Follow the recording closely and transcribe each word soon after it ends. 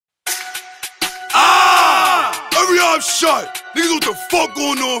eyes shut. Niggas what the fuck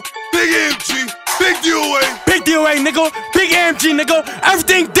going on? Big AMG, big DOA. Big DOA, nigga. Big AMG, nigga.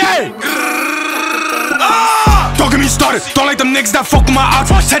 Everything dead. Don't get me started. Don't like them niggas that fuck with my ops.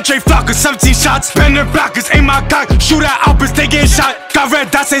 10 trade flockers, 17 shots. Bend their blockers, aim my cock. Shoot at outbursts, they getting shot. Got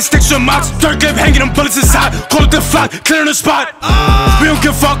red dots, ain't sticks with mouths. Third clip hanging, them bullets inside. Call it the flock, clearing the spot. We don't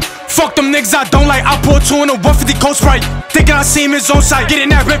give a fuck. Fuck them niggas I don't like. I pour 2 in a 150 Cold Sprite. Thinking I see him his own sight.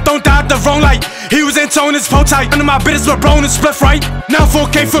 Getting that rip, don't die at the wrong light. He was in tone, his phone tight. None of my business, but bro, and split right. Now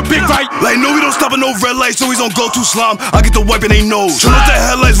 4K for big right. Like, no, we don't stop at no red lights, so he's on go to slime. I get the wipe and they know. Turn off the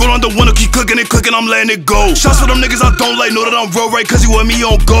headlights, roll on the window, keep clicking and clicking, I'm letting it go. Shots for them niggas I don't like, know that I'm real right, cause he want me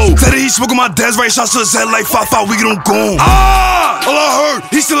on go. Said that he smoking my dad's right, shots to his head like 5-5, we get him gone. All I heard,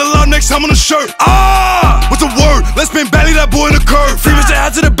 he's still alive next time on the shirt. What's the word? Let's spin badly that boy in the curve. Free Mr.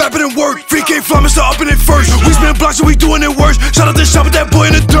 Hat to the back, but it work. Free K fly, Mr. up in it first. We spin blocks, so we doing it worse. Shout out to shop with that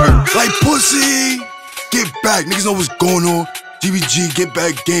boy in the dirt. Like pussy, get back, niggas know what's going on. GBG, get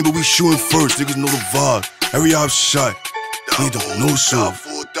back game, but we shooting first. Niggas know the vibe. Every eye shot. They don't know so.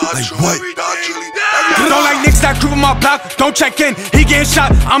 Like what? Don't like niggas that creep on my block, don't check in. He getting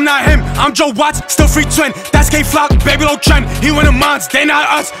shot, I'm not him. I'm JoWvttz, still free twin. That's K-Flock, baby low trend. He winning mines, they not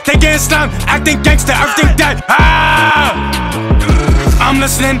us. They getting slammed, acting gangster, everything dead. I'm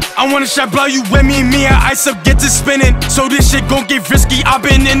listening, I wanna shed blood, you with me, me and Ice up get to spinning. So this shit gon' get risky, I've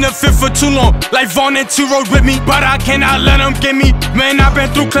been in the fifth for too long. Like Vaughn and 2 rode with me, but I cannot let them get me. Man, I've been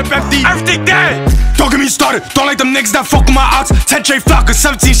through clip FD, everything dead. Don't get me started, don't like them niggas that fuck with my ops. 10 trade flockers,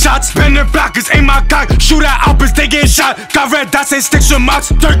 17 shots. Bend their blockers, aim my cock. Shoot at outbursts, they getting shot. Got red dots, ain't sticks with mouths.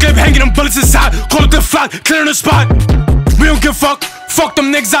 Third clip hanging, them bullets inside. Call it the flock, clearing the spot. We don't give a fuck. Fuck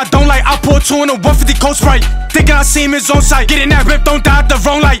them niggas I don't like. I pour 2 in a 150 Cold Sprite. Thinking I see him his own sight. Getting that rip, don't die at the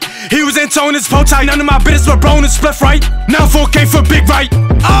wrong light. He was in tone, his phone tight. None of my business, but bro, and split right. Now 4K for big right.